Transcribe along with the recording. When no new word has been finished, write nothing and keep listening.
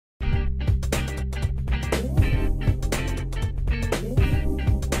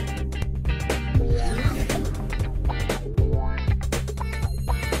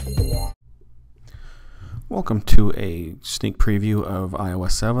Welcome to a sneak preview of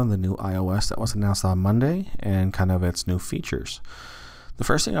iOS 7, the new iOS that was announced on Monday, and kind of its new features. The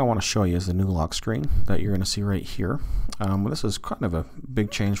first thing I want to show you is the new lock screen that you're going to see right here. This is kind of a big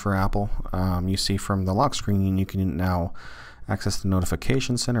change for Apple. You see from the lock screen you can now access the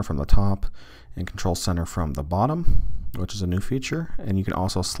notification center from the top and control center from the bottom, which is a new feature, and you can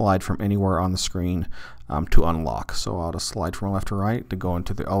also slide from anywhere on the screen to unlock. So I'll just slide from left to right to go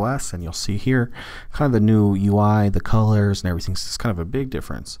into the OS, and you'll see here kind of the new UI, the colors and everything. So it's kind of a big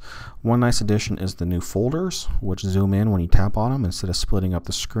difference. One nice addition is the new folders, which zoom in when you tap on them instead of splitting up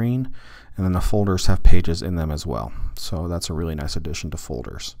the screen, and then the folders have pages in them as well. So that's a really nice addition to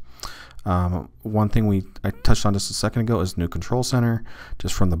folders. One thing I touched on just a second ago is new control center.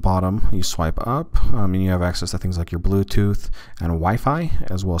 Just from the bottom you swipe up and you have access to things like your Bluetooth and Wi-Fi,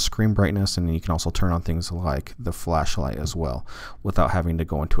 as well as screen brightness, and you can also turn on things like the flashlight as well without having to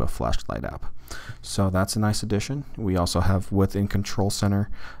go into a flashlight app. So that's a nice addition. We also have within control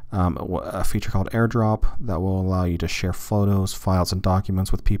center a feature called Airdrop that will allow you to share photos, files, and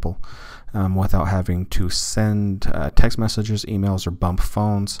documents with people without having to send text messages, emails, or bump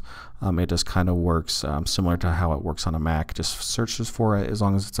phones. It just kind of works similar to how it works on a Mac. Just searches for it. As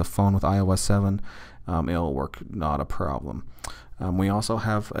long as it's a phone with iOS 7, it'll work, not a problem. We also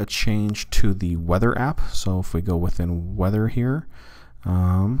have a change to the weather app. So if we go within weather here,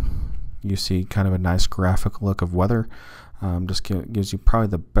 you see kind of a nice graphic look of weather. Just gives you probably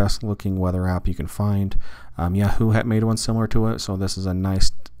the best looking weather app you can find. Yahoo had made one similar to it, so this is a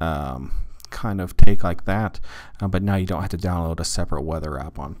nice kind of take like that, but now you don't have to download a separate weather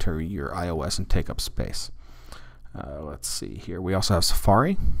app onto your iOS and take up space. Let's see here. We also have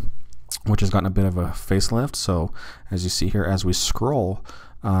Safari, which has gotten a bit of a facelift. So as you see here, as we scroll,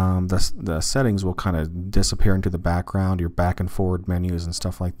 the settings will kind of disappear into the background, your back and forward menus and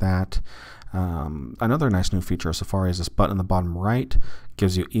stuff like that. Another nice new feature of Safari is this button in the bottom right.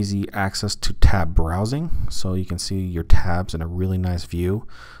 Gives you easy access to tab browsing, so you can see your tabs in a really nice view,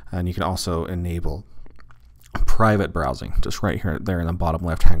 and you can also enable private browsing just right here there in the bottom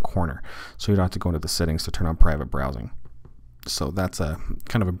left hand corner, so you don't have to go into the settings to turn on private browsing. So that's a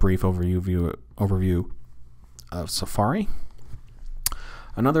kind of a brief overview of Safari.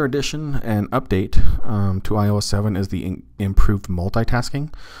 Another addition and update to iOS 7 is the improved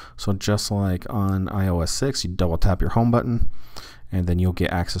multitasking. So just like on iOS 6, you double tap your home button, and then you'll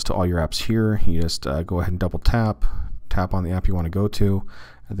get access to all your apps here. You just go ahead and double tap on the app you want to go to,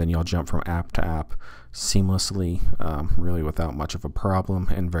 and then you'll jump from app to app seamlessly, really without much of a problem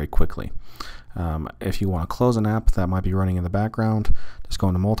and very quickly. If you want to close an app that might be running in the background, just go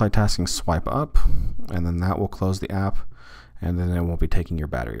into multitasking, swipe up, and then that will close the app, and then it won't be taking your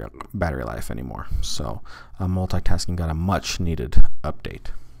battery life anymore. So multitasking got a much needed update.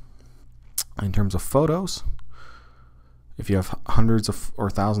 In terms of photos, if you have hundreds of or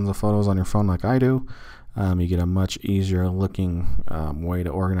thousands of photos on your phone like I do, you get a much easier looking way to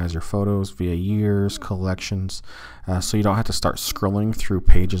organize your photos via years, collections, so you don't have to start scrolling through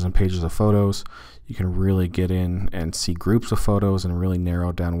pages and pages of photos. You can really get in and see groups of photos and really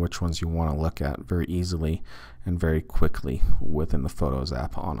narrow down which ones you want to look at very easily and very quickly within the Photos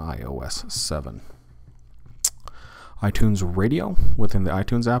app on iOS 7. iTunes Radio within the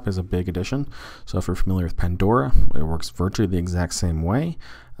iTunes app is a big addition. So if you're familiar with Pandora, it works virtually the exact same way.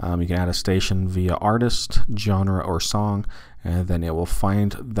 You can add a station via artist, genre, or song, and then it will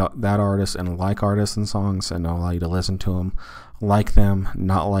find that artist and like artists and songs, and it'll allow you to listen to them, like them,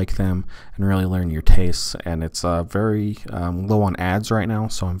 not like them, and really learn your tastes. And it's very low on ads right now,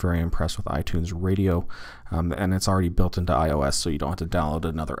 so I'm very impressed with iTunes Radio, and it's already built into iOS, so you don't have to download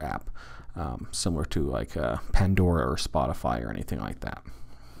another app, similar to like Pandora or Spotify or anything like that.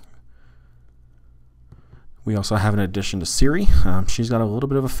 We also have an addition to Siri. She's got a little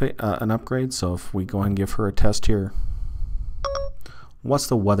bit of an upgrade, so if we go ahead and give her a test here. What's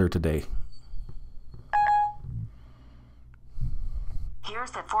the weather today? Here's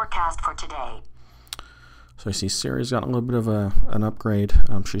the forecast for today. So you see Siri's got a little bit of an upgrade.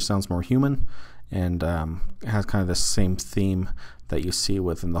 She sounds more human and has kind of the same theme that you see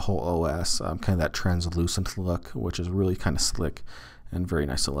within the whole OS, kind of that translucent look, which is really kind of slick and very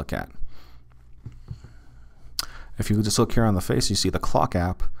nice to look at. If you just look here on the face, you see the clock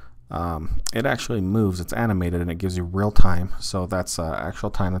app. It actually moves. It's animated and it gives you real time. So that's actual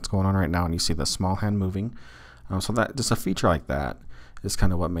time that's going on right now, and you see the small hand moving. So that just a feature like that is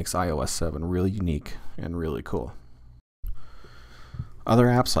kind of what makes iOS 7 really unique and really cool. Other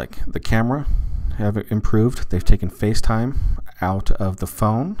apps like the camera have improved. They've taken FaceTime out of the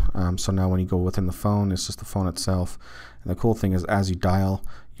phone. So now when you go within the phone, it's just the phone itself. And the cool thing is as you dial,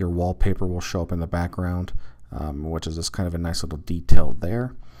 your wallpaper will show up in the background. which is just kind of a nice little detail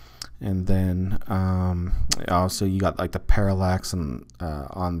there. And then also you got like the parallax and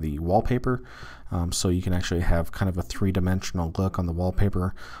on the wallpaper, so you can actually have kind of a three-dimensional look on the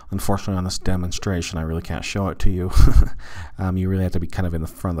wallpaper. Unfortunately, on this demonstration, I really can't show it to you. You really have to be kind of in the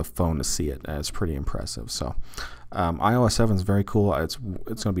front of the phone to see it. It's pretty impressive. So iOS 7 is very cool. It's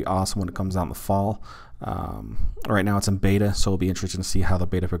going to be awesome when it comes out in the fall. Right now it's in beta, so it'll be interesting to see how the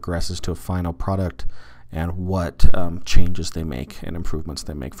beta progresses to a final product, and what changes they make and improvements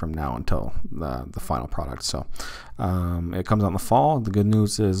they make from now until the final product. So it comes out in the fall. The good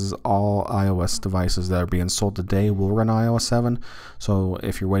news is all iOS devices that are being sold today will run iOS 7. So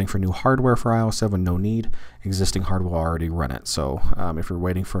if you're waiting for new hardware for iOS 7, no need. Existing hardware will already run it. So if you're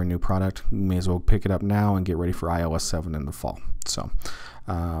waiting for a new product, you may as well pick it up now and get ready for iOS 7 in the fall. So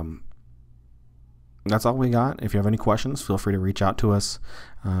that's all we got. If you have any questions, feel free to reach out to us.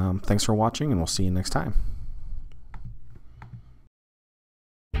 Thanks for watching, and we'll see you next time.